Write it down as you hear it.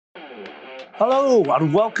Hello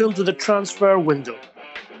and welcome to the Transfer Window,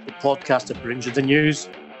 the podcast that brings you the news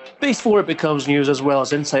before it becomes news, as well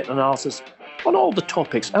as insight and analysis on all the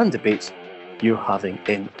topics and debates you're having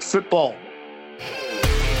in football.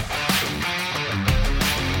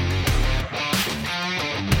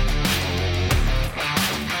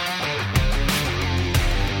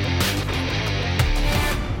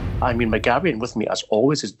 I'm Ian McGarry, and with me, as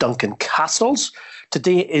always, is Duncan Castles.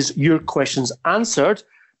 Today is Your Questions Answered,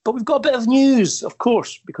 but we've got a bit of news, of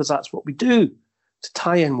course, because that's what we do to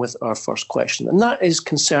tie in with our first question, and that is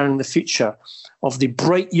concerning the future of the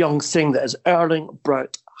bright young thing that is Erling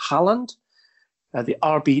Braut Haaland, the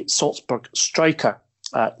RB Salzburg striker,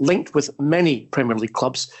 linked with many Premier League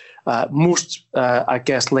clubs. Most, I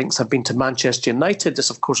guess, links have been to Manchester United.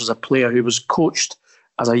 This, of course, is a player who was coached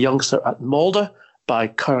as a youngster at Molde by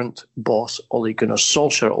current boss Ole Gunnar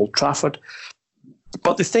Solskjaer at Old Trafford.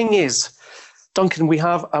 But the thing is, Duncan, we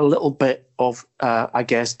have a little bit of,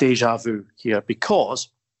 deja vu here, because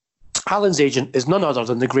Haaland's agent is none other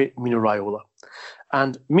than the great Mino Raiola.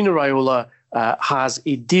 And Mino Raiola has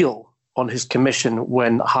a deal on his commission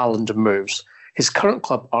when Haaland moves. His current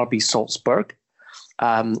club, RB Salzburg,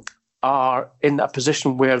 are in a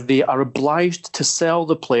position where they are obliged to sell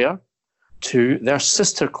the player to their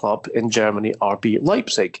sister club in Germany, RB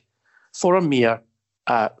Leipzig, for a mere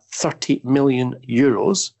 30 million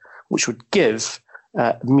euros, which would give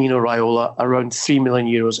Mino Raiola around 3 million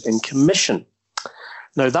euros in commission.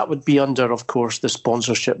 Now, that would be under, of course, the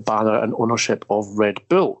sponsorship banner and ownership of Red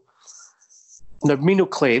Bull. Now, Mino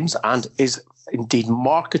claims, and is indeed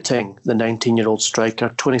marketing the 19-year-old striker,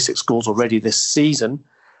 26 goals already this season,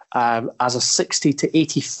 as a 60 to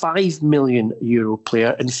 85 million euro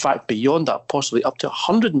player. In fact, beyond that, possibly up to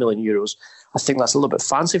 100 million euros. I think that's a little bit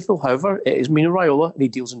fanciful. However, it is Mino Raiola, and he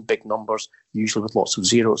deals in big numbers, usually with lots of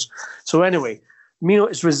zeros. So anyway, Mino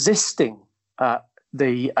is resisting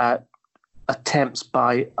the attempts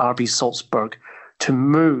by RB Salzburg to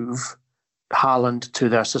move Haaland to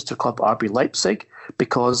their sister club, RB Leipzig,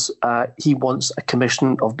 because he wants a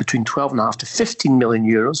commission of between 12.5 to 15 million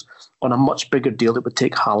euros on a much bigger deal that would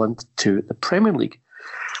take Haaland to the Premier League.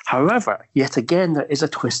 However, yet again, there is a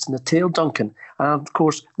twist in the tail, Duncan. And of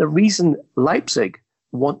course, the reason Leipzig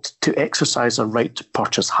want to exercise a right to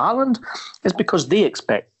purchase Haaland is because they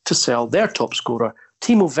expect to sell their top scorer,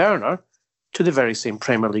 Timo Werner, to the very same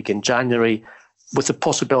Premier League in January, with the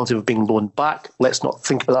possibility of being loaned back. Let's not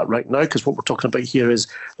think about that right now, because what we're talking about here is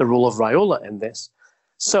the role of Raiola in this.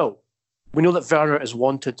 So, we know that Werner is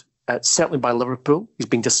wanted, certainly by Liverpool. He's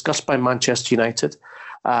been discussed by Manchester United.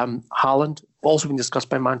 Haaland also been discussed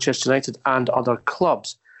by Manchester United and other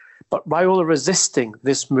clubs. But Raiola resisting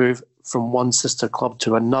this move from one sister club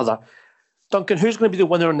to another. Duncan, who's going to be the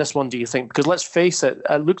winner in this one, do you think? Because let's face it,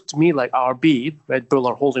 it looked to me like RB, Red Bull,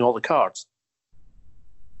 are holding all the cards.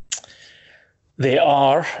 They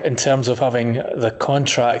are, in terms of having the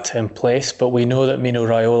contract in place, but we know that Mino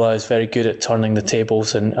Raiola is very good at turning the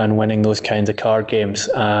tables and winning those kinds of card games.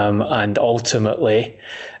 And ultimately,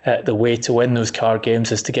 the way to win those card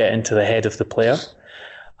games is to get into the head of the player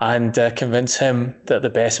and convince him that the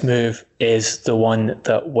best move is the one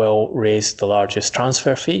that will raise the largest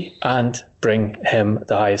transfer fee and bring him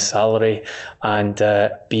the highest salary and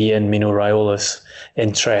be in Mino Raiola's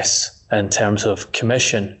interests in terms of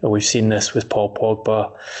commission. We've seen this with Paul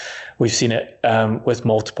Pogba. We've seen it with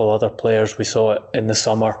multiple other players. We saw it in the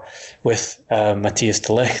summer with Matthias de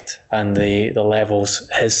Ligt and the levels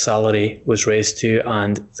his salary was raised to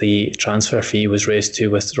and the transfer fee was raised to,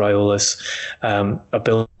 with Raiola's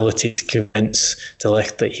ability to convince de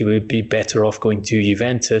Ligt that he would be better off going to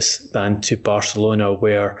Juventus than to Barcelona,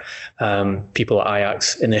 where people at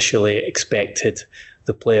Ajax initially expected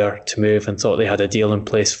the player to move and thought they had a deal in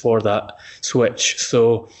place for that switch.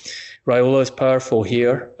 So Raiola is powerful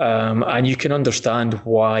here, and you can understand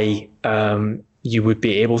why you would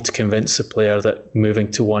be able to convince a player that moving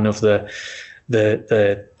to one of the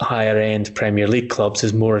higher end Premier League clubs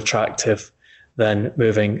is more attractive than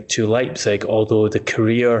moving to Leipzig, although the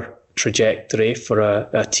career trajectory for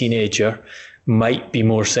a teenager might be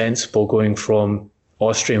more sensible going from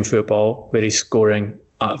Austrian football, where he's scoring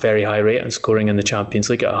at a very high rate and scoring in the Champions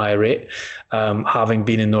League at a high rate, having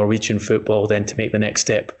been in Norwegian football, then to make the next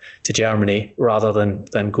step to Germany rather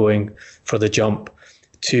than going for the jump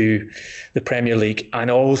to the Premier League.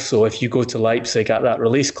 And also, if you go to Leipzig at that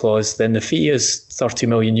release clause, then the fee is 30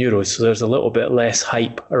 million euros. So there's a little bit less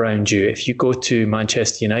hype around you. If you go to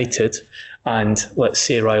Manchester United and let's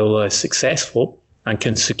say Raiola is successful and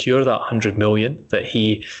can secure that 100 million that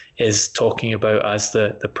he is talking about as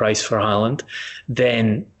the price for Haaland,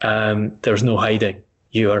 then there's no hiding.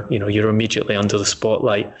 You're immediately under the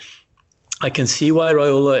spotlight. I can see why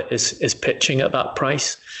Raiola is pitching at that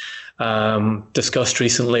price. Discussed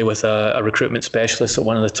recently with a recruitment specialist at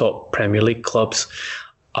one of the top Premier League clubs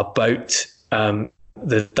about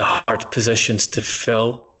the hard positions to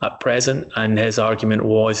fill at present, and his argument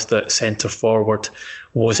was that centre forward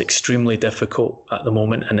was extremely difficult at the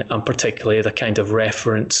moment, and particularly the kind of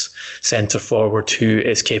reference centre forward who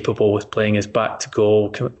is capable with playing his back to goal,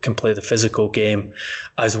 can play the physical game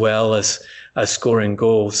as well as scoring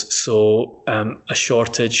goals. So a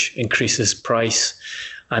shortage increases price,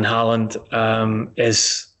 and Haaland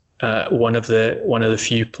is one of the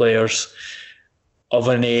few players of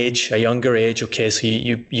a younger age. Okay, so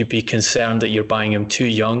you'd be concerned that you're buying him too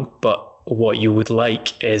young, but what you would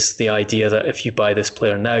like is the idea that if you buy this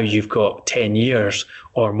player now, you've got 10 years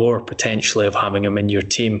or more potentially of having him in your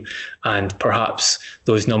team, and perhaps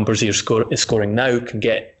those numbers you're scoring now can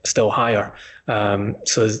get still higher.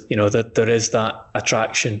 So that there is that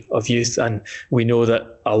attraction of youth, and we know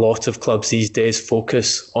that a lot of clubs these days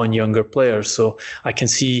focus on younger players. So I can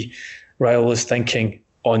see Raiola's thinking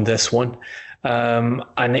on this one.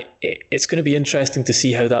 And it's going to be interesting to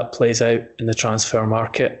see how that plays out in the transfer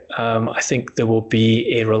market. I think there will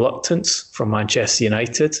be a reluctance from Manchester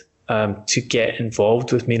United to get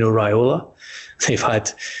involved with Mino Raiola. They've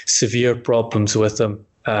had severe problems with him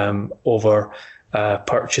over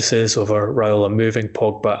purchases, over Raiola moving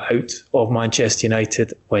Pogba out of Manchester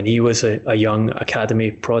United when he was a young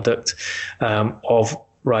academy product, of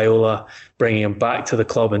Raiola bringing him back to the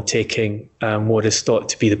club and taking what is thought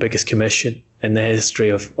to be the biggest commission in the history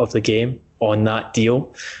of the game on that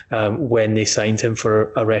deal, when they signed him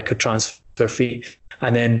for a record transfer fee.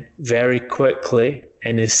 And then very quickly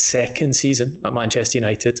in his second season at Manchester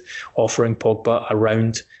United, offering Pogba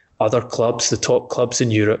around other clubs, the top clubs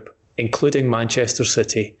in Europe, including Manchester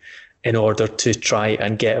City, in order to try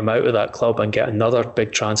and get him out of that club and get another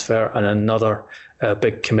big transfer and another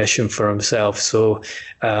big commission for himself. So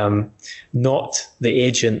not the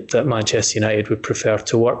agent that Manchester United would prefer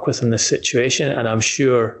to work with in this situation. And I'm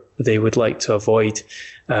sure they would like to avoid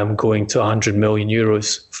going to 100 million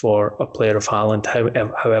euros for a player of Haaland,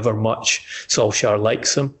 however much Solskjaer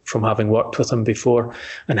likes him from having worked with him before,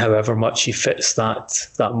 and however much he fits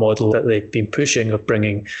that model that they've been pushing of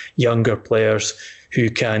bringing younger players who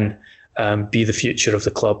can be the future of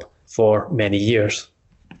the club for many years.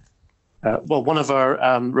 Well, one of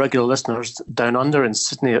our regular listeners down under in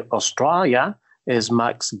Sydney, Australia, is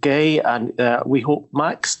Max Gay. And we hope,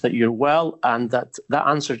 Max, that you're well and that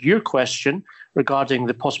answered your question regarding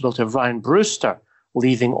the possibility of Ryan Brewster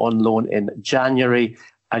leaving on loan in January.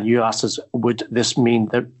 And you asked us, would this mean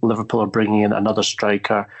that Liverpool are bringing in another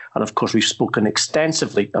striker? And of course, we've spoken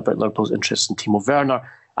extensively about Liverpool's interest in Timo Werner,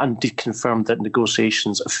 and did confirm that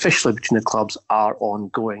negotiations officially between the clubs are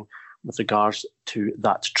ongoing with regards to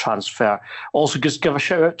that transfer. Also, just give a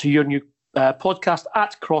shout out to your new podcast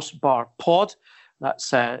at Crossbar Pod.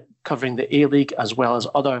 That's covering the A-League as well as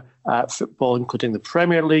other football, including the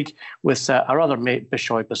Premier League, with our other mate,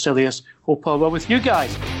 Bishoy Basilius. Hope all well with you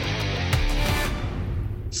guys.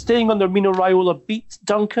 Staying on the Mino Raiola beat,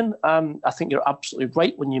 Duncan, I think you're absolutely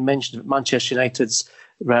right when you mentioned Manchester United's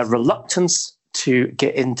reluctance to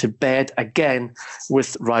get into bed again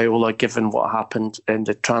with Raiola, given what happened in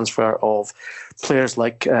the transfer of players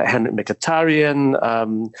like Henrik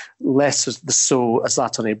Mkhitaryan, less so as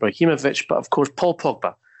Zlatan Ibrahimovic, but of course Paul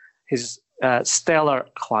Pogba, his stellar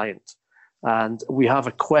client. And we have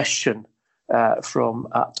a question from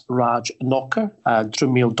Raj Knocker,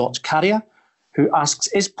 Drumil.Carrier, who asks,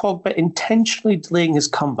 is Pogba intentionally delaying his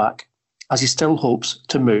comeback as he still hopes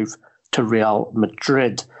to move to Real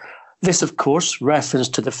Madrid? This, of course, reference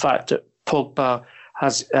to the fact that Pogba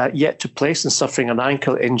has yet to play since suffering an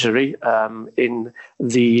ankle injury in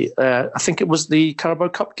the, I think it was the Carabao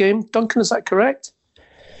Cup game. Duncan, is that correct?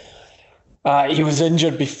 He was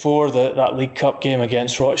injured before that League Cup game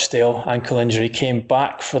against Rochdale, ankle injury. Came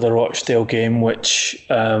back for the Rochdale game, which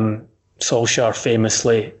Solskjaer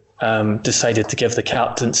famously decided to give the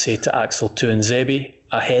captaincy to Axel Tuanzebe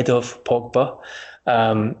ahead of Pogba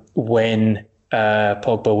when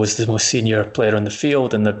Pogba was the most senior player on the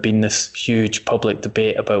field, and there'd been this huge public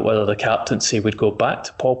debate about whether the captaincy would go back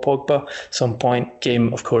to Paul Pogba at some point.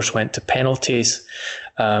 Game, of course, went to penalties.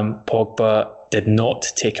 Pogba did not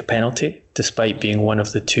take a penalty, despite being one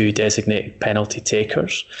of the two designated penalty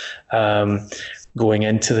takers going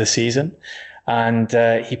into the season. And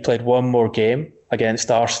he played one more game against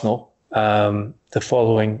Arsenal the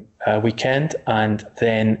following weekend, and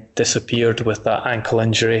then disappeared with that ankle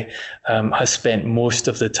injury. Has spent most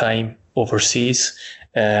of the time overseas,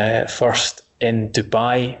 first in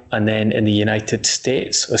Dubai and then in the United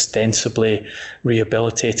States, ostensibly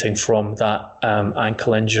rehabilitating from that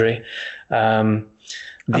ankle injury. And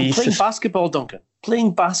playing basketball, Duncan.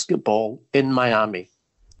 Playing basketball in Miami,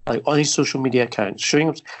 like on his social media accounts, showing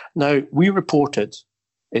up. Now, we reported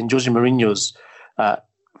in Jose Mourinho's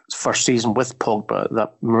first season with Pogba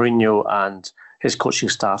that Mourinho and his coaching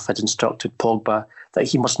staff had instructed Pogba that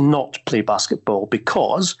he must not play basketball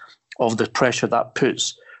because of the pressure that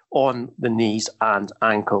puts on the knees and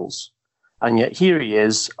ankles. And yet here he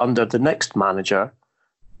is under the next manager,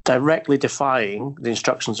 directly defying the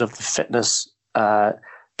instructions of the fitness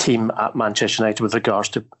team at Manchester United with regards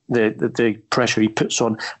to the pressure he puts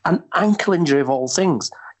on an ankle injury of all things.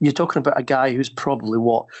 You're talking about a guy who's probably,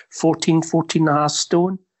 14 and a half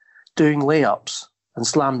stone, doing layups and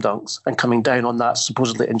slam dunks and coming down on that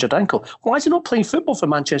supposedly injured ankle. Why is he not playing football for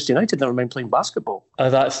Manchester United, never mind playing basketball?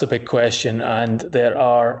 That's the big question, and there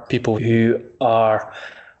are people who are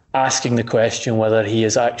asking the question whether he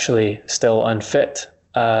is actually still unfit,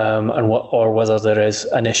 or whether there is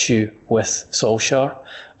an issue with Solskjaer,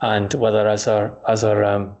 and whether, as our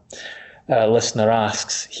listener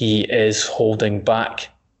asks, he is holding back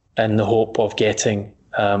in the hope of getting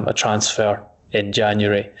a transfer in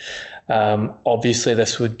January. Obviously,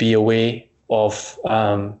 this would be a way of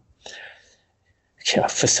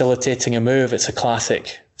facilitating a move. It's a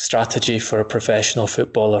classic strategy for a professional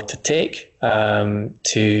footballer to take, when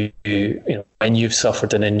you've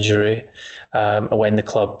suffered an injury, when the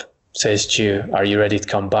club says to you, are you ready to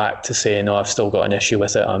come back, to say, no, I've still got an issue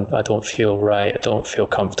with it, I don't feel right, I don't feel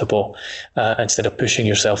comfortable, instead of pushing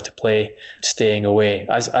yourself to play, staying away.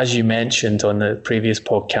 As you mentioned on the previous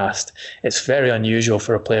podcast, it's very unusual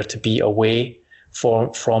for a player to be away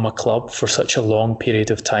from a club for such a long period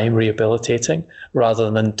of time rehabilitating, rather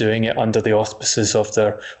than doing it under the auspices of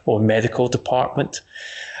their own medical department.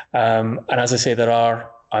 And as I say,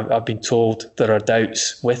 I've been told there are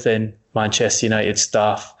doubts within Manchester United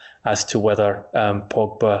staff as to whether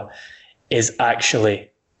Pogba is actually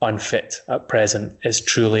unfit at present, is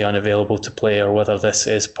truly unavailable to play, or whether this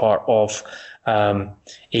is part of an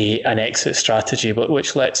exit strategy, but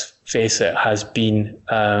which, let's face it, has been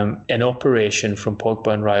in operation from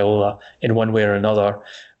Pogba and Raiola in one way or another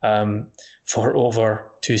for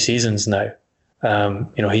over 2 seasons now.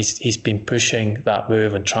 He's been pushing that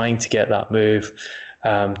move and trying to get that move.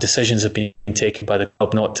 Decisions have been taken by the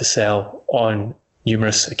club not to sell on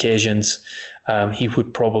numerous occasions. He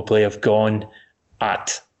would probably have gone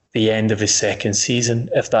at the end of his second season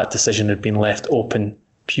if that decision had been left open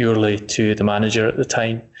purely to the manager at the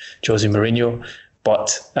time, Jose Mourinho.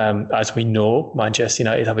 But as we know, Manchester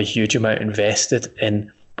United have a huge amount invested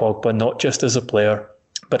in Pogba, not just as a player,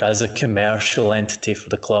 but as a commercial entity for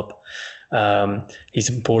the club. He's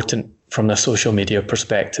important from a social media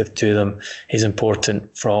perspective to them. He's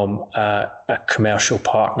important from a commercial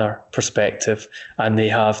partner perspective, and they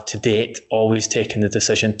have to date always taken the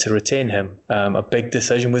decision to retain him. A big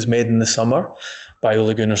decision was made in the summer by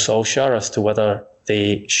Ole Gunnar Solskjaer as to whether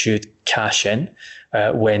they should cash in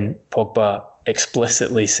when Pogba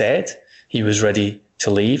explicitly said he was ready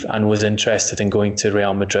to leave and was interested in going to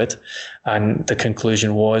Real Madrid. And the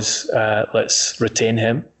conclusion was, let's retain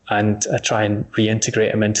him and try and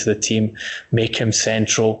reintegrate him into the team, make him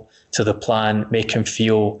central to the plan, make him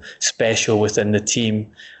feel special within the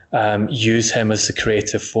team, use him as the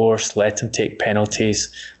creative force, let him take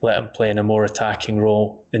penalties, let him play in a more attacking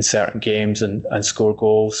role in certain games and score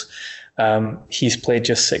goals. He's played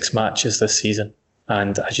just 6 matches this season.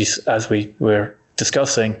 And as we were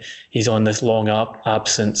discussing, he's on this long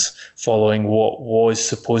absence following what was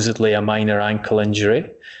supposedly a minor ankle injury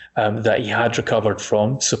that he had recovered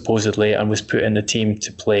from, supposedly, and was put in the team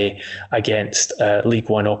to play against League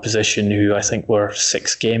One opposition, who I think were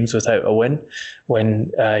 6 games without a win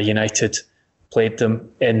when United played them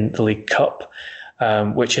in the League Cup,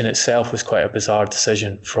 which in itself was quite a bizarre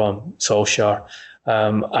decision from Solskjaer.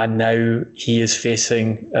 And now he is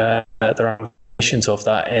facing the ramifications of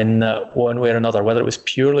that in one way or another, whether it was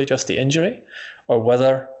purely just the injury or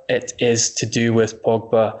whether it is to do with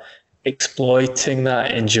Pogba exploiting that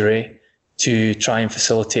injury to try and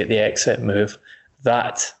facilitate the exit move.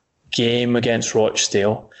 That game against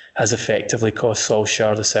Rochdale has effectively cost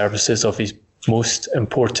Solskjaer the services of his most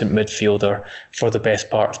important midfielder for the best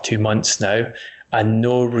part of 2 months now, and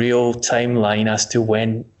no real timeline as to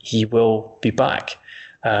when he will be back.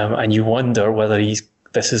 And you wonder whether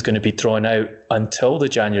this is going to be drawn out until the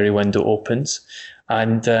January window opens,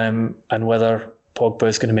 and whether Pogba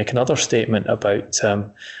is going to make another statement about,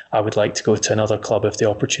 I would like to go to another club if the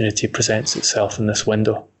opportunity presents itself in this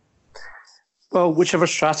window. Well, whichever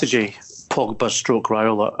strategy Pogba stroke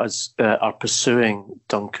Raiola are pursuing,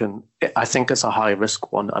 Duncan, I think it's a high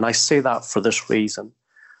risk one. And I say that for this reason.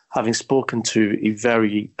 Having spoken to a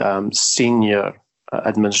very senior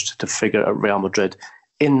administrative figure at Real Madrid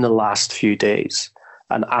in the last few days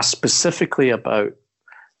and asked specifically about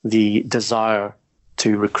the desire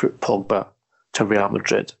to recruit Pogba to Real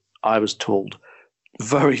Madrid, I was told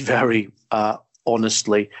very, very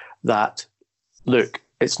honestly that, look,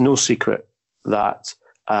 it's no secret that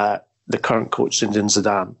the current coach, Zinedine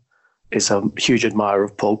Zidane, is a huge admirer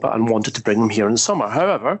of Pogba and wanted to bring him here in the summer.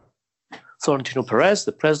 However, Florentino Perez,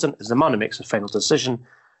 the president, is the man who makes the final decision,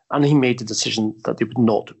 and he made the decision that they would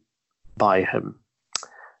not buy him.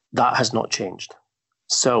 That has not changed.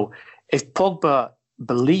 So if Pogba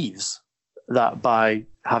believes that by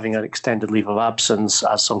having an extended leave of absence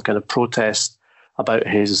as some kind of protest about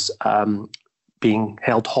his being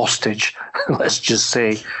held hostage, let's just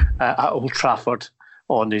say, at Old Trafford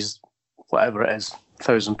on his, whatever it is,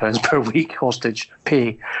 £1,000 per week hostage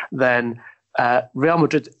pay, then Real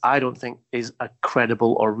Madrid, I don't think, is a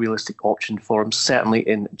credible or realistic option for him, certainly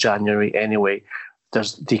in January anyway.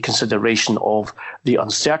 There's the consideration of the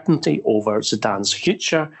uncertainty over Zidane's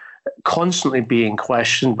future, constantly being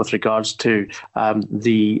questioned with regards to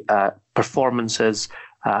the performances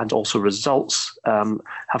and also results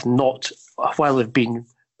have not, while they've been,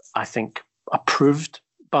 I think, approved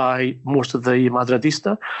by most of the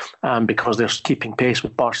Madridista because they're keeping pace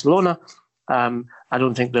with Barcelona. I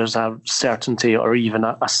don't think there's a certainty or even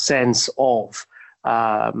a sense of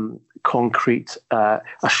concrete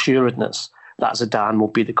assuredness that Zidane will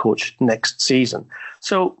be the coach next season.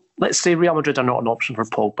 So let's say Real Madrid are not an option for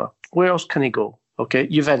Pogba. Where else can he go? Okay,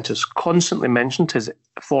 Juventus constantly mentioned his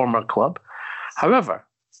former club. However,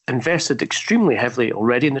 invested extremely heavily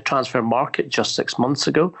already in the transfer market just 6 months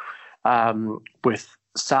ago, with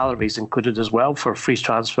salaries included as well for free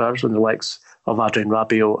transfers and the likes of Adrien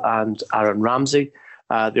Rabiot and Aaron Ramsey.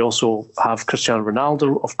 They also have Cristiano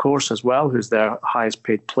Ronaldo, of course, as well, who's their highest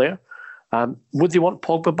paid player. Would they want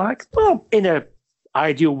Pogba back? Well, in an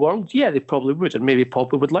ideal world, yeah, they probably would. And maybe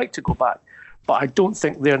Pogba would like to go back. But I don't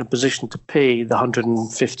think they're in a position to pay the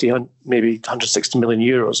 150, maybe 160 million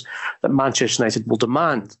euros that Manchester United will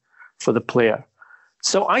demand for the player.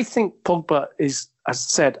 So I think Pogba is, as I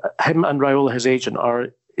said, him and Raiola, his agent, are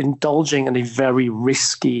indulging in a very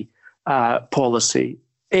risky policy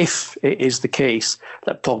if it is the case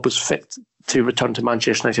that Pogba's fit to return to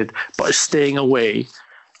Manchester United, but is staying away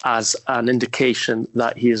as an indication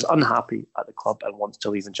that he is unhappy at the club and wants to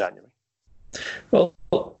leave in January. Well,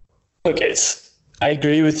 look, I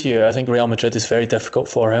agree with you. I think Real Madrid is very difficult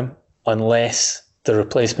for him unless the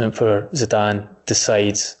replacement for Zidane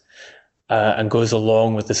decides and goes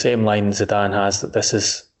along with the same line Zidane has, that this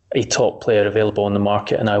is a top player available on the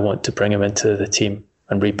market and I want to bring him into the team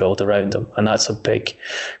and rebuild around him. And that's a big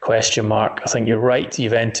question mark. I think you're right,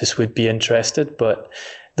 Juventus would be interested, but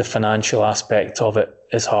the financial aspect of it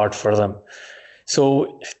is hard for them.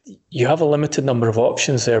 So you have a limited number of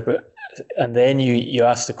options there, and then you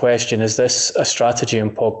ask the question, is this a strategy on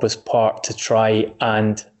Pogba's part to try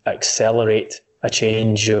and accelerate a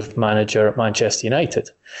change of manager at Manchester United?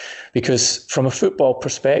 Because from a football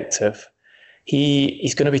perspective,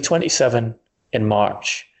 he's going to be 27 in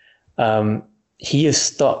March. He is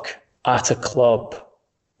stuck at a club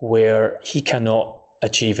where he cannot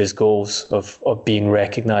achieve his goals of being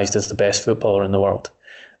recognised as the best footballer in the world.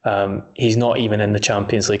 He's not even in the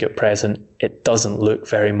Champions League at present. It doesn't look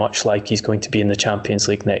very much like he's going to be in the Champions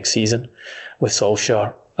League next season with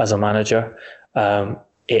Solskjaer as a manager.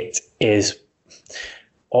 It is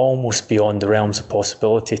almost beyond the realms of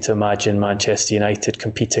possibility to imagine Manchester United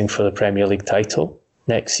competing for the Premier League title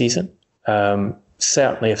next season.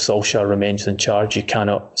 Certainly if Solskjaer remains in charge, you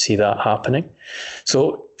cannot see that happening.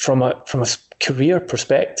 So from a career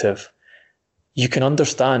perspective, you can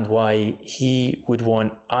understand why he would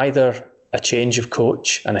want either a change of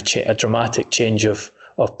coach and a dramatic change of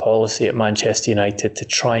policy at Manchester United to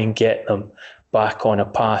try and get them back on a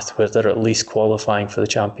path where they're at least qualifying for the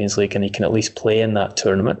Champions League and he can at least play in that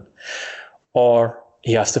tournament. Or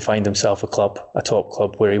he has to find himself a top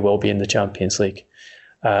club where he will be in the Champions League.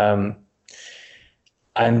 And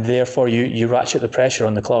therefore you ratchet the pressure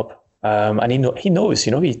on the club. And he knows,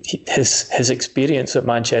 his experience at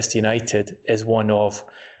Manchester United is one of,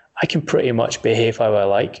 I can pretty much behave how I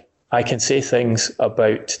like. I can say things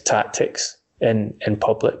about tactics in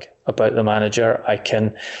public, about the manager. I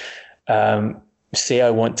can say I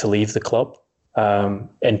want to leave the club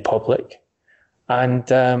in public. And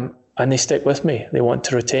they stick with me. They want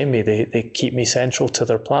to retain me. They keep me central to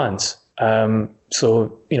their plans.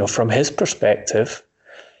 So, from his perspective,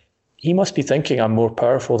 he must be thinking, I'm more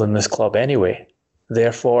powerful than this club anyway.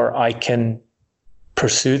 Therefore, I can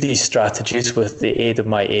pursue these strategies with the aid of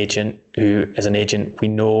my agent, who is an agent we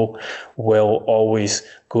know will always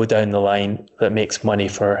go down the line that makes money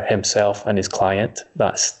for himself and his client.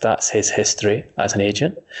 That's his history as an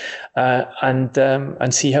agent,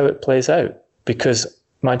 and see how it plays out. Because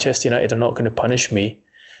Manchester United are not going to punish me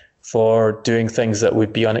for doing things that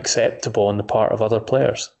would be unacceptable on the part of other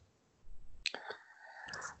players.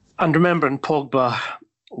 And remember, in Pogba,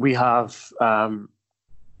 we have a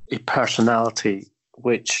personality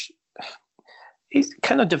which is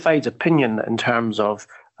kind of divides opinion in terms of,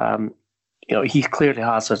 he clearly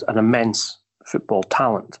has an immense football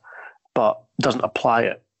talent, but doesn't apply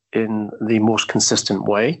it in the most consistent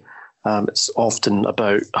way. It's often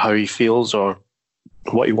about how he feels or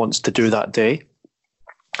what he wants to do that day.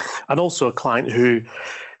 And also a client who,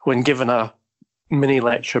 when given a mini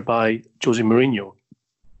lecture by Jose Mourinho,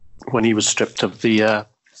 when he was stripped of the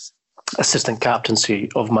assistant captaincy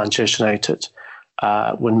of Manchester United,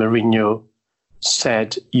 when Mourinho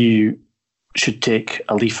said, you should take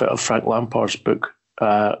a leaf out of Frank Lampard's book.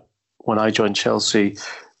 When I joined Chelsea,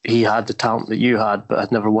 he had the talent that you had, but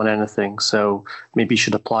had never won anything. So maybe you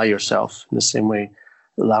should apply yourself in the same way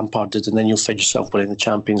that Lampard did, and then you'll find yourself winning the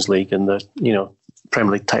Champions League and the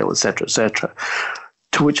Premier League title, etc., etc.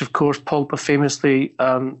 To which, of course, Pogba famously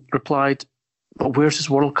replied, but where's his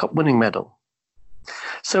World Cup winning medal?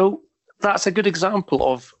 So that's a good example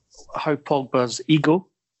of how Pogba's ego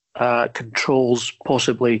controls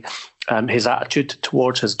possibly his attitude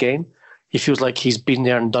towards his game. He feels like he's been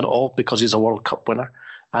there and done it all because he's a World Cup winner,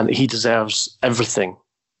 and he deserves everything,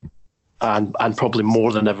 and probably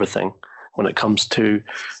more than everything when it comes to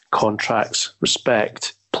contracts,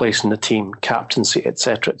 respect, place in the team, captaincy,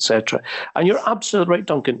 etc., etc. And you're absolutely right,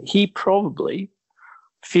 Duncan. He probably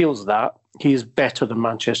feels that he is better than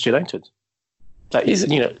Manchester United. That is,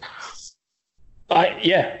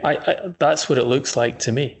 that's what it looks like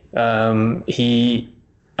to me. He,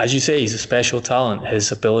 as you say, he's a special talent. His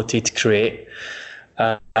ability to create,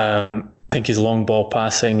 I think his long ball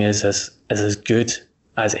passing is as good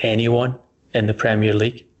as anyone in the Premier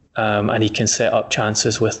League, and he can set up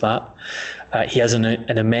chances with that. He has an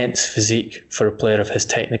immense physique for a player of his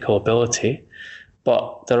technical ability,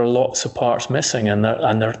 but there are lots of parts missing, and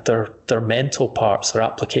they're mental parts, they're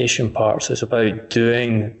application parts. It's about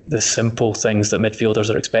doing the simple things that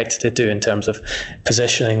midfielders are expected to do in terms of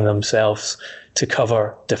positioning themselves to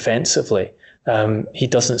cover defensively. He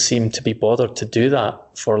doesn't seem to be bothered to do that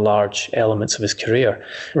for large elements of his career.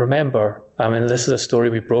 Remember, this is a story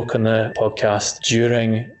we broke on the podcast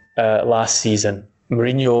during last season.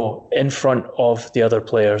 Mourinho, in front of the other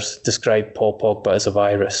players, described Paul Pogba as a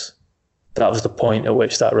virus. That was the point at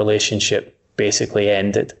which that relationship basically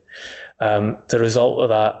ended. The result of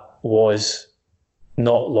that was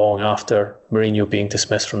not long after Mourinho being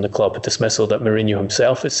dismissed from the club, a dismissal that Mourinho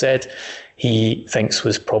himself has said he thinks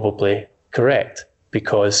was probably correct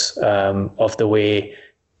because of the way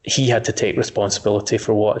he had to take responsibility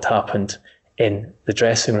for what had happened in the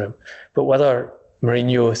dressing room. But whether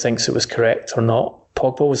Mourinho thinks it was correct or not,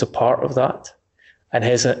 Pogba was a part of that. And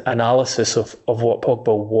his analysis of what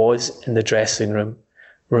Pogba was in the dressing room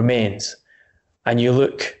remains. And you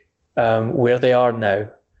look where they are now,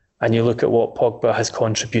 and you look at what Pogba has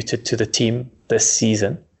contributed to the team this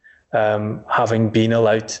season, having been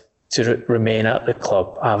allowed to remain at the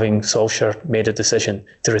club, having Solskjaer made a decision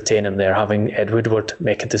to retain him there, having Ed Woodward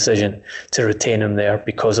make a decision to retain him there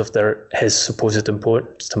because of his supposed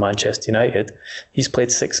importance to Manchester United. He's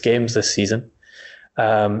played 6 games this season.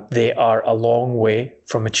 They are a long way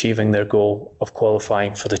from achieving their goal of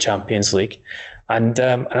qualifying for the Champions League. And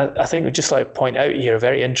I think we'd just like to point out here a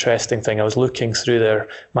very interesting thing. I was looking through their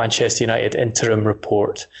Manchester United interim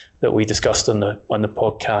report that we discussed on the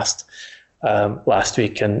podcast last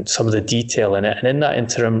week, and some of the detail in it. And in that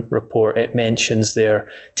interim report, it mentions their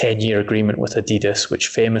 10-year agreement with Adidas, which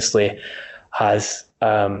famously has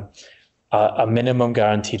a minimum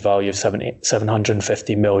guaranteed value of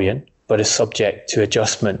 750 million, but is subject to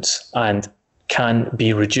adjustments and can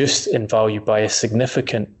be reduced in value by a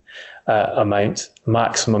significant amount,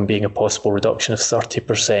 maximum being a possible reduction of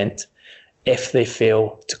 30% if they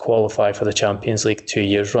fail to qualify for the Champions League 2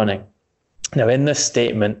 years running. Now, in this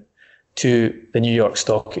statement to the New York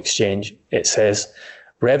Stock Exchange, it says,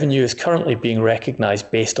 revenue is currently being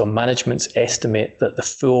recognised based on management's estimate that the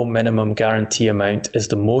full minimum guarantee amount is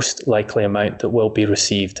the most likely amount that will be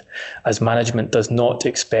received, as management does not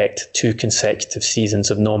expect 2 consecutive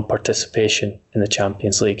seasons of non-participation in the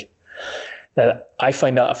Champions League. Now, I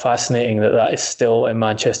find that fascinating that is still in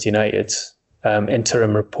Manchester United's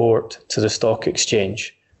interim report to the Stock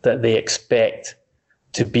Exchange, that they expect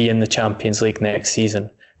to be in the Champions League next season,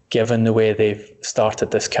 given the way they've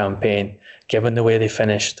started this campaign, given the way they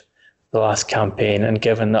finished the last campaign, and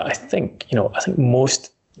given that I think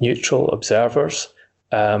most neutral observers,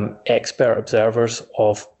 expert observers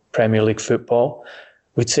of Premier League football,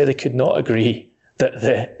 would say they could not agree that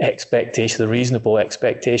the reasonable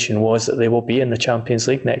expectation was that they will be in the Champions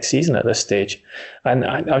League next season at this stage. And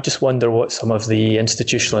I just wonder what some of the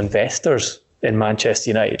institutional investors in Manchester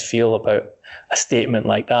United feel about a statement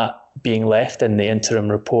like that being left in the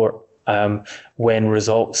interim report when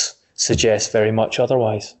results suggest very much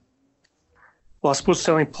otherwise. Well, I suppose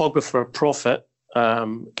selling Pogba for a profit,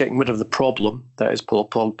 getting rid of the problem that is Paul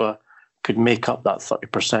Pogba, could make up that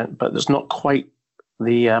 30%, but there's not quite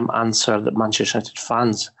the answer that Manchester United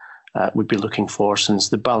fans would be looking for, since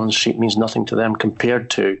the balance sheet means nothing to them compared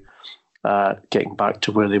to getting back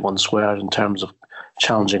to where they once were in terms of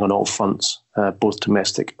challenging on all fronts, both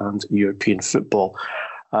domestic and European football.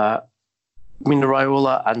 Mino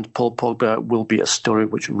Raiola and Paul Pogba will be a story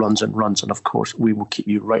which runs and runs, and of course we will keep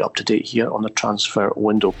you right up to date here on the Transfer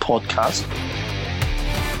Window podcast.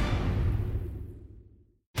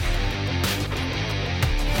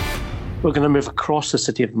 We're going to move across the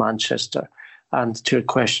city of Manchester and to a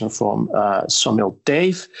question from Samuel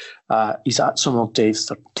Dave. He's at Samuel Dave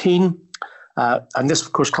 13. And this,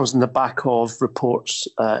 of course, comes in the back of reports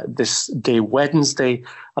this day, Wednesday,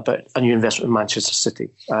 about a new investment in Manchester City.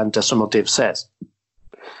 And Samuel Dave says,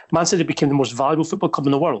 Man City became the most valuable football club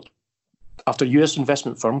in the world after a US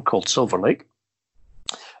investment firm called Silver Lake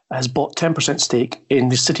has bought 10% stake in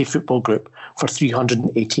the City Football Group for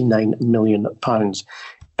 £389 million.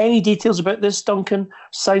 Any details about this, Duncan?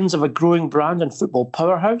 Signs of a growing brand and football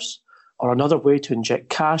powerhouse, or another way to inject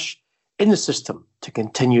cash in the system to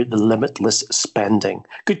continue the limitless spending?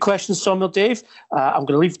 Good question, Samuel Dave. I'm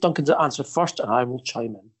going to leave Duncan to answer first, and I will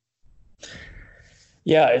chime in.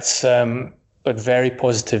 Yeah, it's very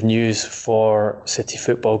positive news for City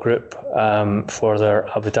Football Group, for their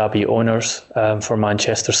Abu Dhabi owners, for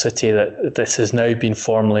Manchester City, that this has now been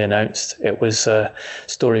formally announced. It was a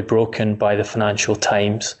story broken by the Financial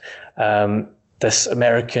Times. This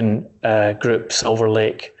American group, Silver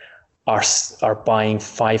Lake, are buying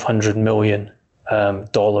 $500 million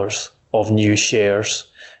of new shares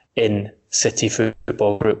in City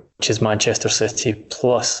Football Group, which is Manchester City,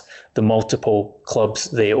 plus the multiple clubs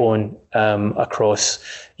they own across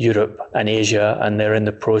Europe and Asia. And they're in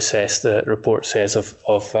the process, the report says, of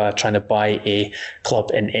trying to buy a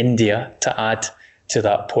club in India to add to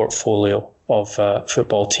that portfolio of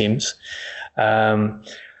football teams.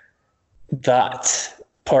 That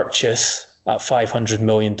purchase at $500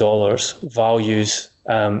 million values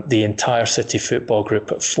the entire City Football Group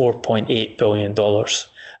at $4.8 billion.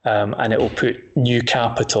 And it will put new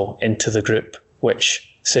capital into the group, which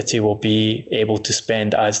City will be able to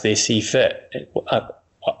spend as they see fit,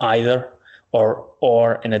 either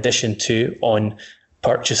or in addition to on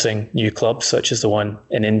purchasing new clubs, such as the one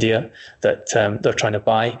in India that they're trying to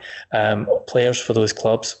buy, players for those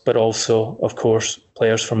clubs, but also, of course,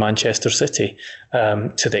 players for Manchester City,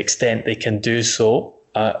 to the extent they can do so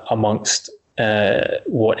amongst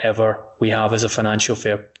whatever we have as a financial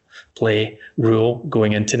fair play rule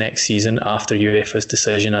going into next season, after UEFA's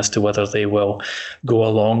decision as to whether they will go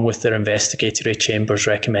along with their investigatory chamber's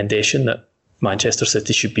recommendation that Manchester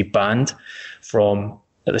City should be banned from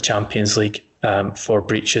the Champions League for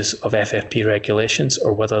breaches of FFP regulations,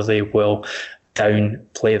 or whether they will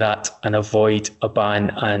downplay that and avoid a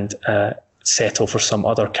ban and settle for some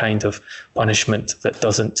other kind of punishment that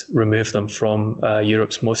doesn't remove them from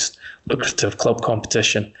Europe's most lucrative club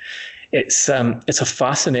competition. It's a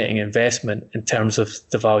fascinating investment in terms of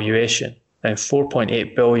the valuation. And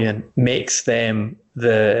 4.8 billion makes them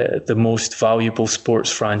the most valuable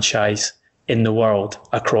sports franchise in the world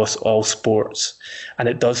across all sports, and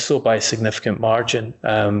it does so by a significant margin.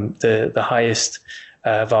 The highest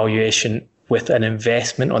valuation with an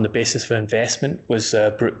investment, on the basis of investment, was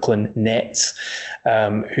Brooklyn Nets,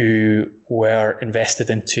 who were invested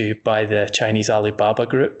into by the Chinese Alibaba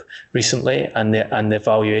Group recently, and the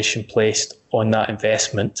valuation placed on that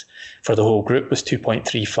investment for the whole group was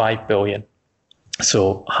 2.35 billion.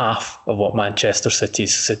 So half of what Manchester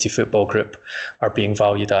City's City Football Group are being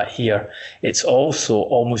valued at here. It's also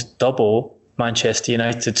almost double Manchester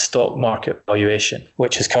United's stock market valuation,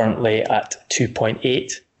 which is currently at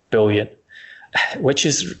 2.8 billion. Which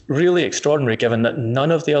is really extraordinary, given that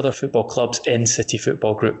none of the other football clubs in City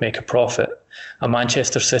Football Group make a profit. And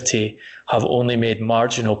Manchester City have only made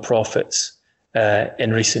marginal profits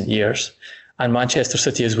in recent years. And Manchester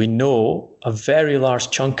City, as we know, a very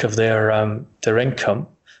large chunk of their income,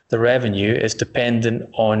 the revenue is dependent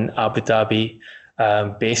on Abu Dhabi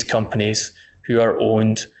based companies who are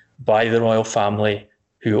owned by the royal family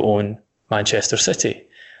who own Manchester City.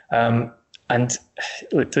 And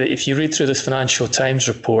if you read through this Financial Times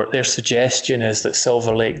report, their suggestion is that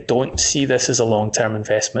Silver Lake don't see this as a long-term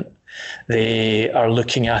investment. They are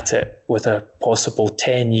looking at it with a possible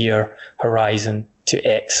 10-year horizon to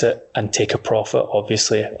exit and take a profit,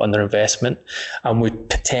 obviously, on their investment, and would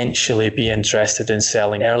potentially be interested in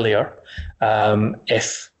selling earlier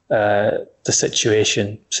if the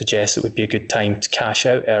situation suggests it would be a good time to cash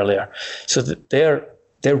out earlier. So that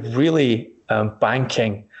they're really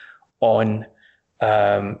banking on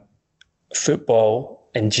football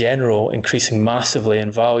in general increasing massively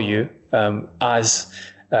in value as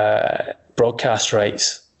broadcast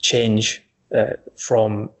rights change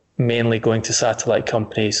from mainly going to satellite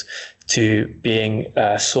companies to being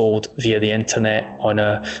sold via the internet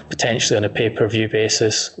potentially on a pay-per-view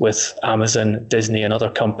basis, with Amazon, Disney and other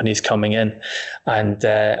companies coming in and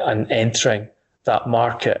entering that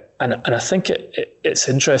market. And I think it's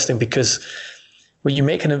interesting because when you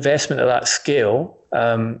make an investment at that scale,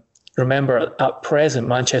 remember at present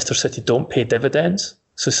Manchester City don't pay dividends,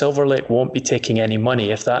 so Silver Lake won't be taking any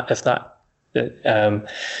money if that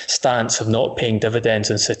stance of not paying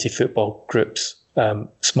dividends in City Football Group's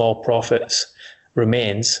small profits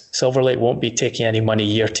remains. Silver Lake won't be taking any money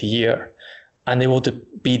year to year, and they will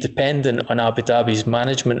be dependent on Abu Dhabi's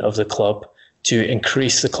management of the club to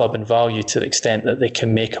increase the club in value to the extent that they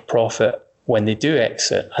can make a profit when they do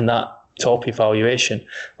exit, and that top evaluation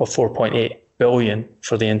of 4.8 billion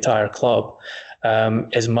for the entire club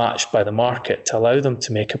is matched by the market to allow them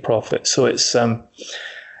to make a profit. So it's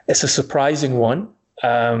a surprising one,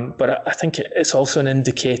 but I think it's also an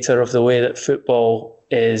indicator of the way that football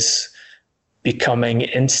is becoming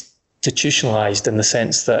institutionalized, in the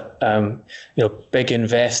sense that big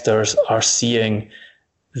investors are seeing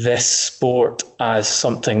this sport as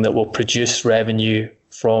something that will produce revenue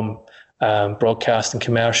from broadcast and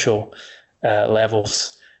commercial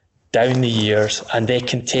levels down the years, and they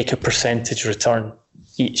can take a percentage return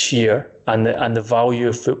each year, and the value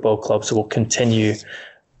of football clubs will continue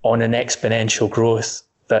on an exponential growth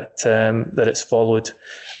that it's followed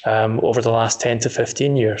over the last 10 to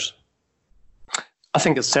 15 years. I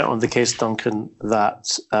think it's certainly the case, Duncan,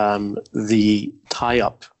 that the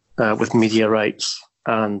tie-up with media rights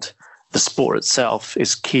and the sport itself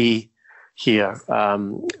is key here.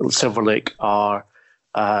 Silver Lake are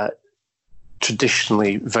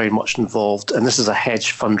traditionally very much involved, and this is a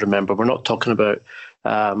hedge fund, remember. We're not talking about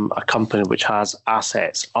a company which has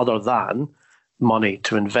assets other than money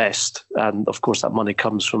to invest, and of course that money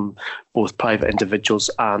comes from both private individuals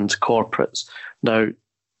and corporates. Now,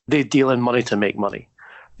 they deal in money to make money.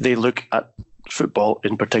 They look at football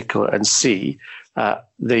in particular and see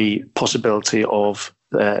the possibility of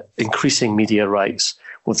increasing media rights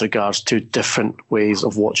with regards to different ways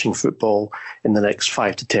of watching football in the next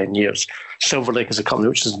 5 to 10 years. Silver Lake is a company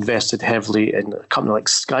which has invested heavily in a company like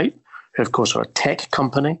Skype, who of course are a tech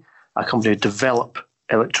company, a company who develop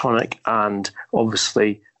electronic and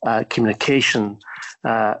obviously communication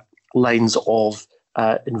lines of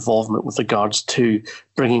involvement with regards to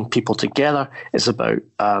bringing people together. It's about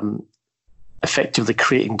effectively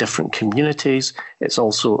creating different communities. It's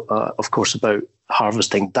also, of course, about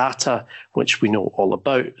harvesting data, which we know all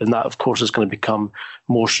about. And that, of course, is going to become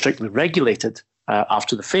more strictly regulated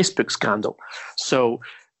after the Facebook scandal. So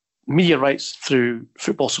media rights through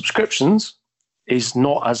football subscriptions is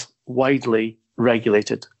not as widely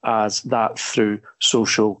regulated as that through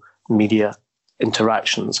social media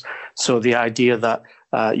interactions. So the idea that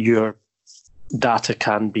your data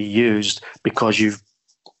can be used because you've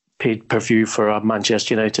paid per view for a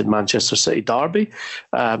Manchester United, Manchester City derby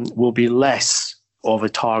will be less of a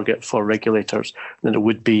target for regulators than it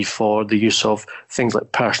would be for the use of things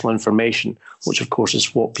like personal information, which of course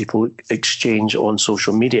is what people exchange on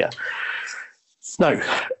social media. Now,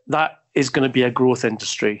 that is going to be a growth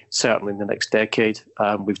industry, certainly in the next decade.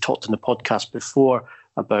 We've talked in the podcast before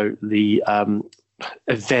about the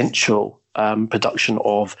eventual production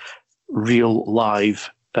of real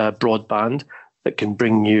live broadband that can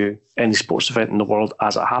bring you any sports event in the world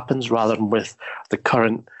as it happens, rather than with the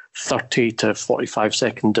current 30 to 45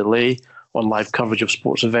 second delay on live coverage of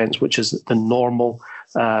sports events, which is the normal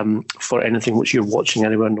for anything which you're watching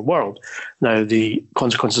anywhere in the world. Now, the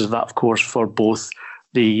consequences of that, of course, for both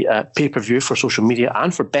the pay-per-view, for social media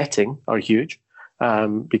and for betting are huge,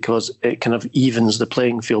 because it kind of evens the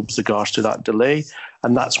playing field with regards to that delay.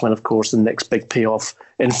 And that's when, of course, the next big payoff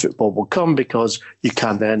in football will come, because you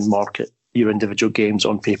can then market your individual games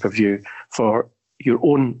on pay-per-view for your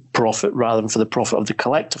own profit rather than for the profit of the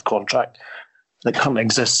collective contract that currently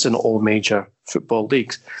exists in all major football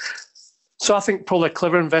leagues. So I think probably a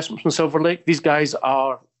clever investment from Silver Lake. These guys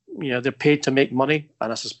are, they're paid to make money,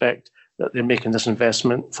 and I suspect that they're making this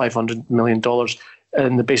investment, $500 million,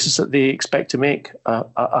 on the basis that they expect to make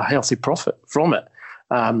a healthy profit from it.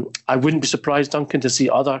 I wouldn't be surprised, Duncan, to see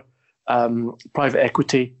other private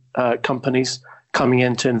equity companies coming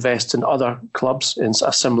in to invest in other clubs in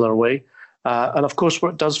a similar way. And of course,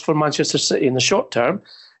 what it does for Manchester City in the short term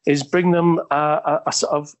is bring them a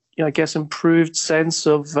sort of, improved sense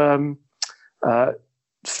of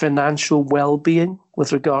financial well-being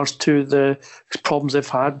with regards to the problems they've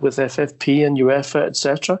had with FFP and UEFA,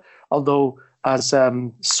 etc. Although, as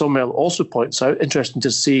Somel also points out, interesting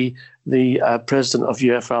to see the president of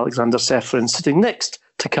UEFA, Alexander Ceferin, sitting next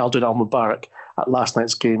to Khaldun Al-Mubarak at last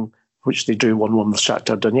night's game, which they drew 1-1 with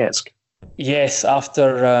Shakhtar Donetsk. Yes,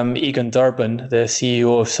 after Egan Durbin, the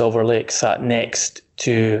CEO of Silver Lake, sat next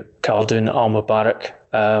to Khaldun Al-Mubarak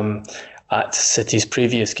at City's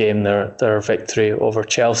previous game, their victory over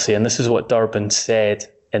Chelsea. And this is what Durbin said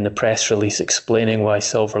in the press release explaining why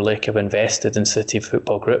Silver Lake have invested in City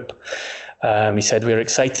Football Group. He said, "We're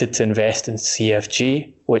excited to invest in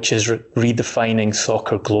CFG, which is redefining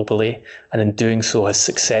soccer globally, and in doing so has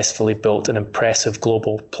successfully built an impressive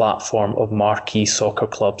global platform of marquee soccer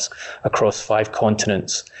clubs across 5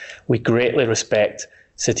 continents. We greatly respect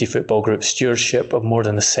City Football Group's stewardship of more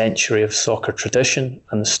than a century of soccer tradition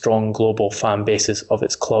and the strong global fan bases of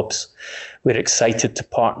its clubs. We're excited to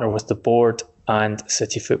partner with the board and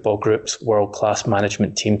City Football Group's world-class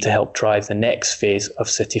management team to help drive the next phase of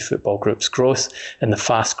City Football Group's growth in the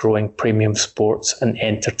fast-growing premium sports and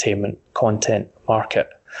entertainment content market."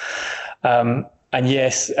 And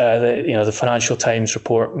yes, the Financial Times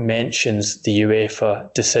report mentions the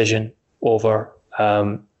UEFA decision over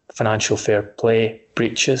financial fair play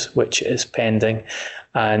breaches, which is pending,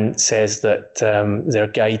 and says that their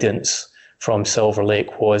guidance from Silver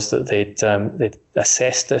Lake was that they'd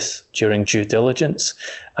assessed this during due diligence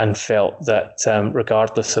and felt that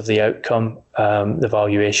regardless of the outcome, the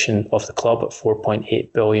valuation of the club at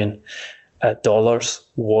 $4.8 billion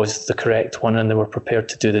was the correct one, and they were prepared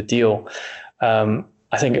to do the deal.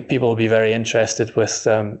 I think people will be very interested with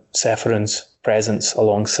Ceferin's presence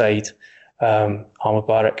alongside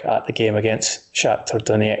Al-Mubarak at the game against Shakhtar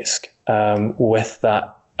Donetsk, with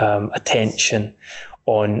that attention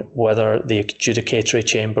on whether the adjudicatory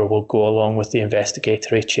chamber will go along with the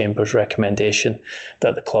investigatory chamber's recommendation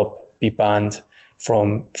that the club be banned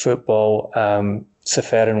from football.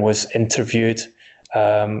 Ceferin was interviewed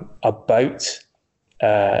about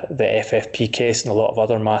the FFP case and a lot of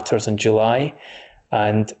other matters in July,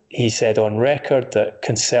 and he said on record that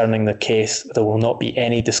concerning the case, there will not be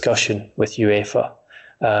any discussion with UEFA,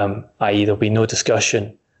 i.e. there'll be no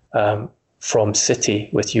discussion from City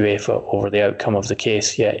with UEFA over the outcome of the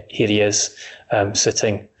case. Yet here he is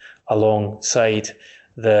sitting alongside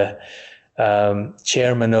the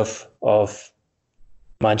chairman of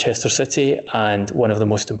Manchester City and one of the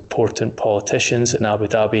most important politicians in Abu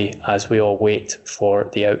Dhabi as we all wait for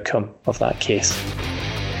the outcome of that case.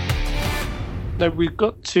 Now, we've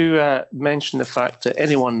got to mention the fact that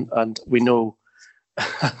anyone, and we know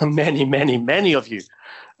many of you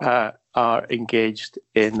are engaged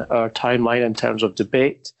in our timeline in terms of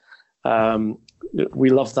debate. We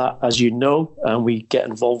love that, as you know, and we get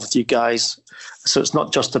involved with you guys. So it's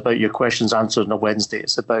not just about your questions answered on a Wednesday.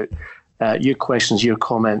 It's about your questions, your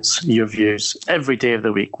comments, your views every day of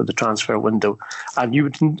the week with the transfer window. And you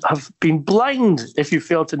would have been blind if you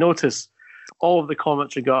failed to notice all of the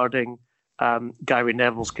comments regarding Gary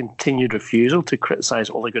Neville's continued refusal to criticise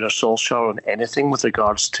Ole Gunnar Solskjaer on anything with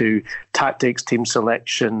regards to tactics, team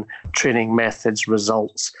selection, training methods,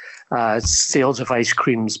 results, sales of ice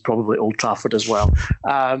creams, probably Old Trafford as well.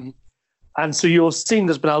 And so you'll have seen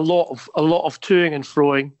there's been a lot of toing and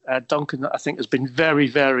froing. Duncan, I think, has been very,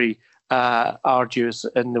 very arduous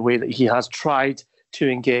in the way that he has tried to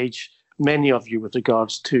engage many of you with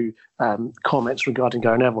regards to comments regarding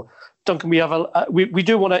Gary Neville. Duncan, we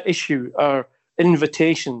do want to issue our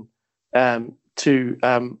invitation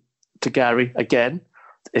to Gary again,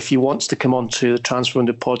 if he wants to come on to the Transfer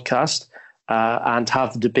Window podcast and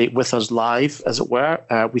have the debate with us live, as it were.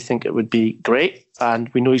 We think it would be great, and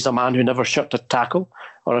we know he's a man who never shirked a tackle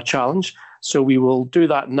or a challenge. So we will do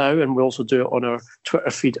that now, and we'll also do it on our Twitter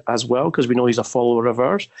feed as well, because we know he's a follower of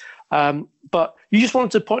ours. But you just wanted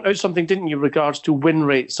to point out something, didn't you, regards to win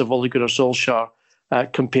rates of Ole Gunnar Solskjaer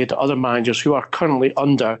compared to other managers who are currently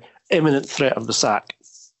under imminent threat of the sack?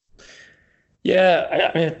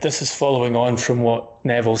 Yeah, I mean, this is following on from what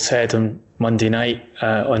Neville said on Monday night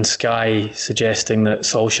on Sky, suggesting that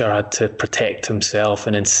Solskjaer had to protect himself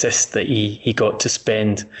and insist that he got to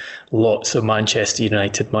spend lots of Manchester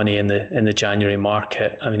United money in the January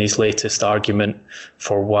market. I mean, his latest argument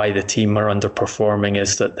for why the team are underperforming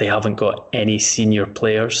is that they haven't got any senior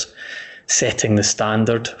players setting the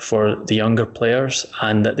standard for the younger players,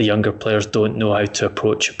 and that the younger players don't know how to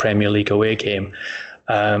approach a Premier League away game,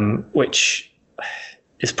 which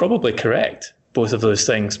is probably correct, both of those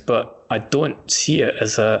things, but I don't see it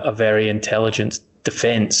as a very intelligent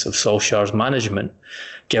defence of Solskjaer's management,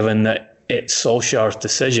 given that it's Solskjaer's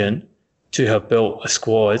decision to have built a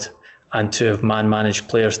squad and to have man-managed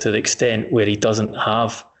players to the extent where he doesn't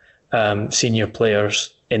have senior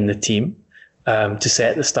players in the team to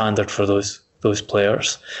set the standard for those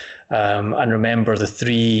players. And remember the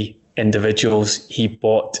three individuals he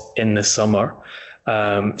bought in the summer,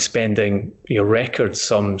 spending record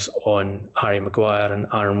sums on Harry Maguire and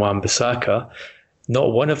Aaron Wan-Bissaka.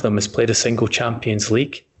 Not one of them has played a single Champions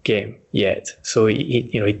League game yet. So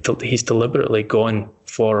he's deliberately gone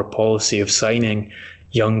for a policy of signing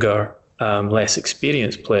younger, less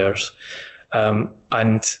experienced players.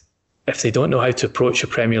 And if they don't know how to approach a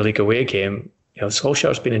Premier League away game,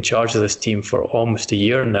 Solskjaer's been in charge of this team for almost a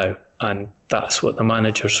year now, and that's what the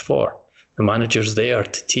manager's for. The manager's there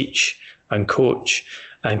to teach and coach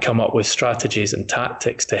and come up with strategies and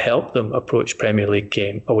tactics to help them approach Premier League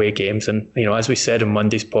away games. And, as we said in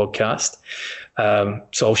Monday's podcast,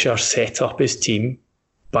 Solskjaer set up his team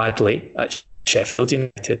badly at Sheffield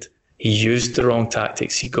United. He used the wrong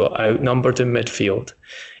tactics. He got outnumbered in midfield.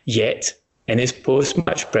 Yet, in his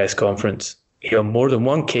post-match press conference, he on more than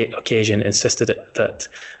one occasion insisted that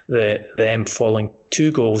them falling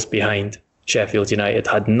 2 goals behind Sheffield United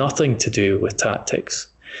had nothing to do with tactics,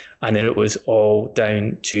 and that it was all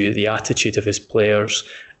down to the attitude of his players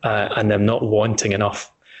and them not wanting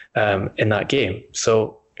enough in that game.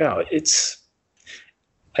 So, I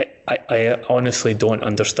honestly don't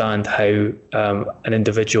understand how an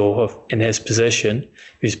individual in his position,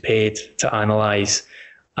 who's paid to analyse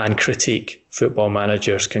and critique football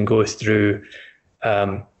managers, can go through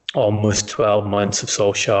almost 12 months of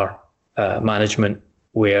Solskjaer management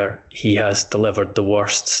where he has delivered the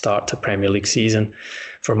worst start to Premier League season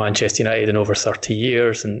for Manchester United in over 30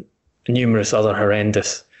 years, and numerous other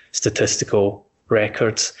horrendous statistical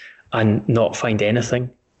records, and not find anything,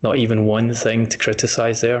 not even one thing to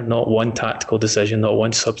criticise there, not one tactical decision, not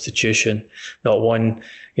one substitution, not one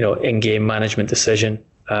in-game management decision.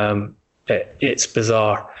 It's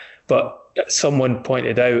bizarre. But someone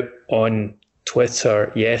pointed out on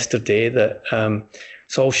Twitter yesterday that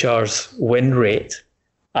Solskjaer's win rate,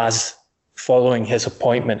 as following his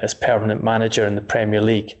appointment as permanent manager in the Premier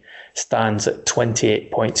League, stands at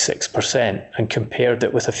 28.6%, and compared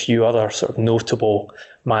it with a few other sort of notable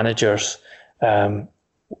managers'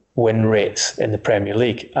 win rates in the Premier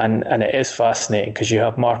League. And it is fascinating because you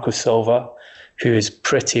have Marco Silva, who is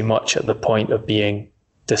pretty much at the point of being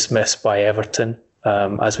dismissed by Everton.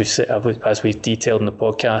 As we've detailed in the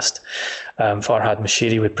podcast, Farhad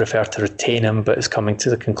Moshiri would prefer to retain him, but is coming to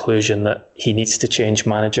the conclusion that he needs to change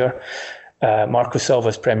manager. Marco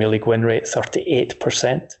Silva's Premier League win rate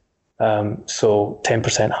 38%, so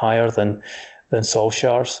 10% higher than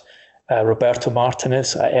Solskjaer's. Roberto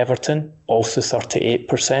Martinez at Everton, also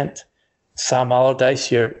 38%. Sam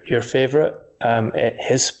Allardyce, your favourite,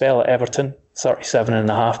 his spell at Everton,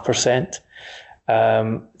 37.5%.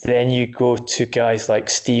 Then you go to guys like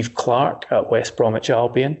Steve Clarke at West Bromwich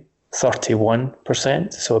Albion,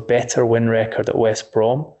 31%, so a better win record at West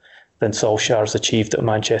Brom than Solskjaer's achieved at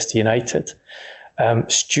Manchester United.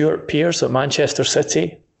 Stuart Pearce at Manchester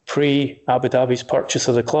City, pre-Abu Dhabi's purchase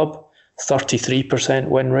of the club, 33%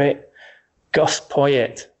 win rate. Gus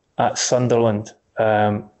Poyet at Sunderland,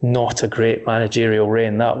 not a great managerial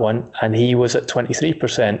reign, that one, and he was at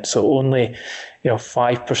 23%, so only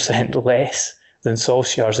 5% less than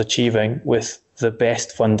Solskjaer's achieving with the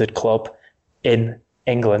best funded club in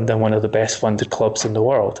England and one of the best funded clubs in the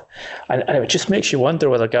world. And it just makes you wonder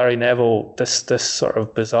whether Gary Neville, this sort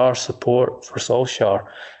of bizarre support for Solskjaer,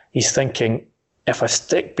 he's thinking, if I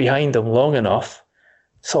stick behind him long enough,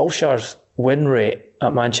 Solskjaer's win rate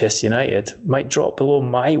at Manchester United might drop below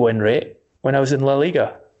my win rate when I was in La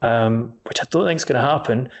Liga, which I don't think is going to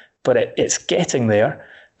happen, but it's getting there,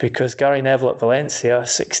 because Gary Neville at Valencia,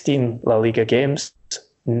 16 La Liga games,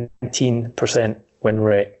 19% win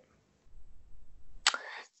rate.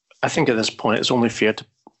 I think at this point it's only fair to,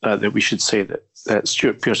 that we should say that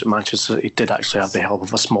Stuart Pearce at Manchester City did actually have the help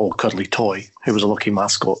of a small cuddly toy who was a lucky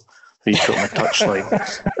mascot who you put on the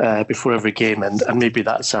touchline before every game, and maybe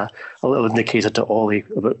that's a little indicator to Ollie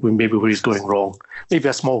about maybe where he's going wrong. Maybe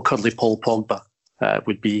a small cuddly Paul Pogba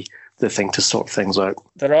would be the thing to sort things out.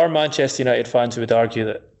 There are Manchester United fans who would argue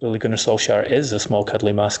that Ole Gunnar Solskjaer is a small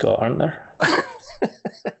cuddly mascot, aren't there?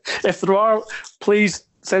 If there are, please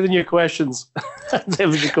send in your questions and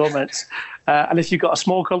leave your comments. And if you've got a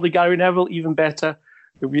small cuddly Gary Neville, even better.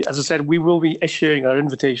 As I said, we will be issuing our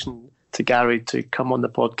invitation to Gary to come on the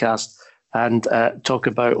podcast and talk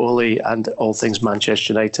about Ole and all things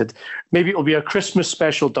Manchester United. Maybe it'll be a Christmas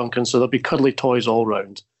special, Duncan, so there'll be cuddly toys all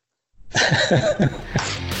round.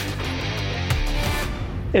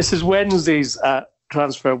 This is Wednesday's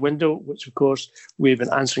transfer window, which, of course, we've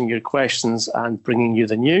been answering your questions and bringing you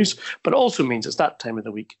the news, but also means it's that time of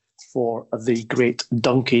the week for the Great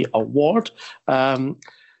Donkey Award.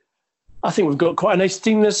 I think we've got quite a nice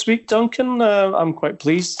team this week, Duncan. I'm quite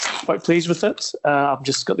pleased with it. I've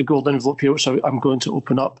just got the gold envelope here, which I'm going to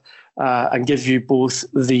open up and give you both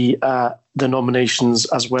the nominations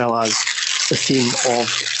as well as the theme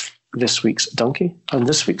of this week's donkey. And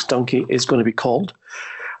this week's donkey is going to be called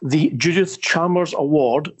the Judith Chalmers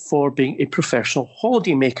Award for being a professional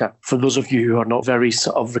holidaymaker. For those of you who are not very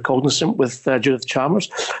sort of recognizant with Judith Chalmers,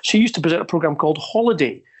 she used to present a programme called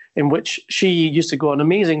Holiday, in which she used to go on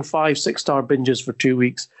amazing 5-6-star binges for 2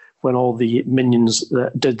 weeks when all the minions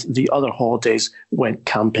that did the other holidays went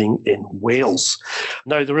camping in Wales.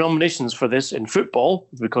 Now, the nominations for this in football,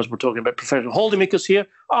 because we're talking about professional holidaymakers here,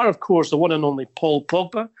 are, of course, the one and only Paul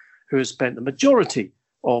Pogba, who has spent the majority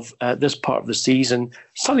of this part of the season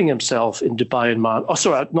sunning himself in Dubai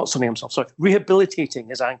and rehabilitating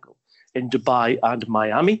his ankle in Dubai and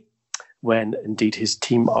Miami, when indeed his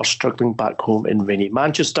team are struggling back home in rainy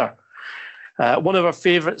Manchester. One of our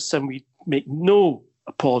favourites, and we make no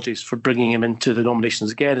apologies for bringing him into the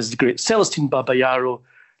nominations again, is the great Celestine Babayaro,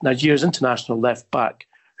 Nigeria's international left-back,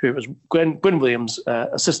 who was Gwen Williams'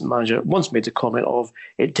 assistant manager, once made a comment of,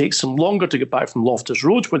 it takes him longer to get back from Loftus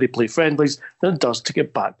Road, where they play friendlies, than it does to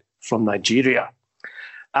get back from Nigeria.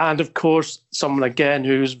 And of course, someone again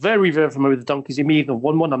who's very, very familiar with the donkeys, he may even have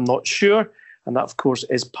won one, I'm not sure, and that, of course,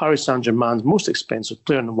 is Paris Saint-Germain's most expensive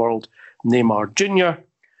player in the world, Neymar Jr.,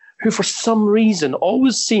 who for some reason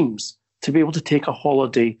always seems to be able to take a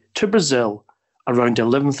holiday to Brazil around the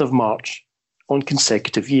 11th of March on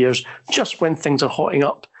consecutive years, just when things are hotting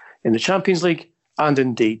up in the Champions League and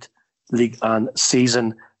indeed Ligue 1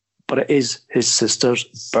 season. But it is his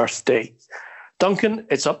sister's birthday. Duncan,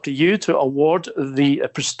 it's up to you to award the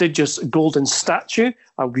prestigious golden statue.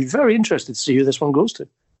 I'll be very interested to see who this one goes to.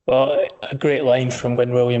 Well, a great line from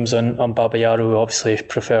Gwen Williams on Babayaro, who obviously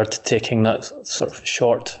preferred taking that sort of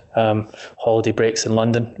short holiday breaks in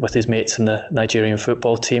London with his mates in the Nigerian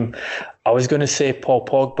football team. I was going to say Paul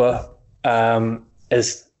Pogba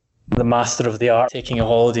is the master of the art, taking a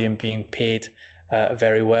holiday and being paid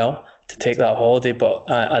very well to take that holiday. But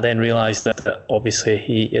I then realised that obviously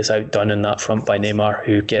he is outdone in that front by Neymar,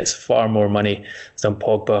 who gets far more money than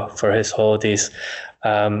Pogba for his holidays.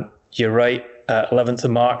 You're right. 11th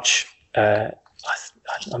of March,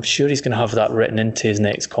 I'm sure he's going to have that written into his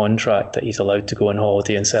next contract, that he's allowed to go on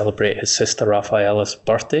holiday and celebrate his sister Rafaela's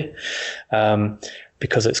birthday,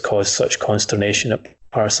 because it's caused such consternation at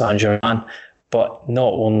Paris Saint-Germain. But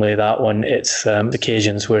not only that one, it's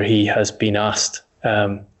occasions where he has been asked,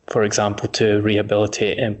 for example, to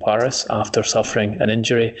rehabilitate in Paris after suffering an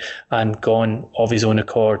injury, and gone of his own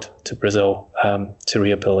accord to Brazil to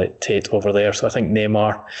rehabilitate over there. So I think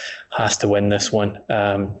Neymar has to win this one,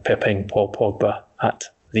 pipping Paul Pogba at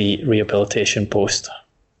the rehabilitation post.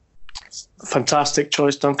 Fantastic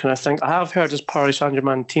choice, Duncan. I think I have heard his Paris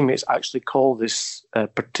Saint-Germain teammates actually call this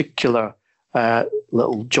particular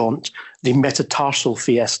little jaunt the metatarsal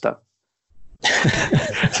fiesta.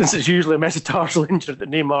 Since it's usually a metatarsal injury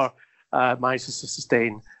that Neymar manages to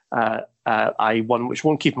sustain, one which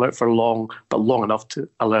won't keep him out for long, but long enough to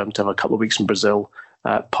allow him to have a couple of weeks in Brazil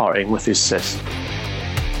partying with his sis.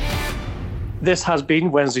 This has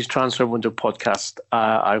been Wednesday's Transfer Window podcast.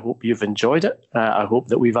 I hope you've enjoyed it. I hope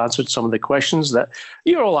that we've answered some of the questions that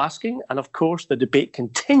you're all asking. And of course, the debate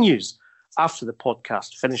continues after the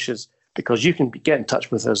podcast finishes, because you can get in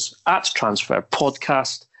touch with us at Transfer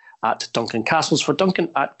Podcast, at Duncan Castles for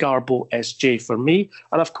Duncan, at Garbo SJ for me,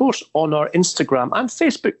 and of course on our Instagram and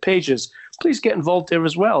Facebook pages. Please get involved there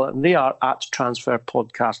as well, and they are at Transfer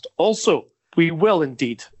Podcast also. We will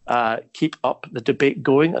indeed keep up the debate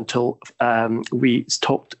going until we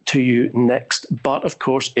talk to you next. But of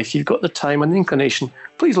course, if you've got the time and the inclination,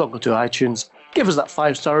 please log on to iTunes, give us that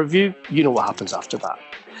 5-star review. You know what happens after that.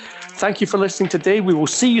 Thank you for listening today. We will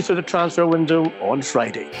see you through the transfer window on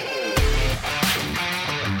Friday.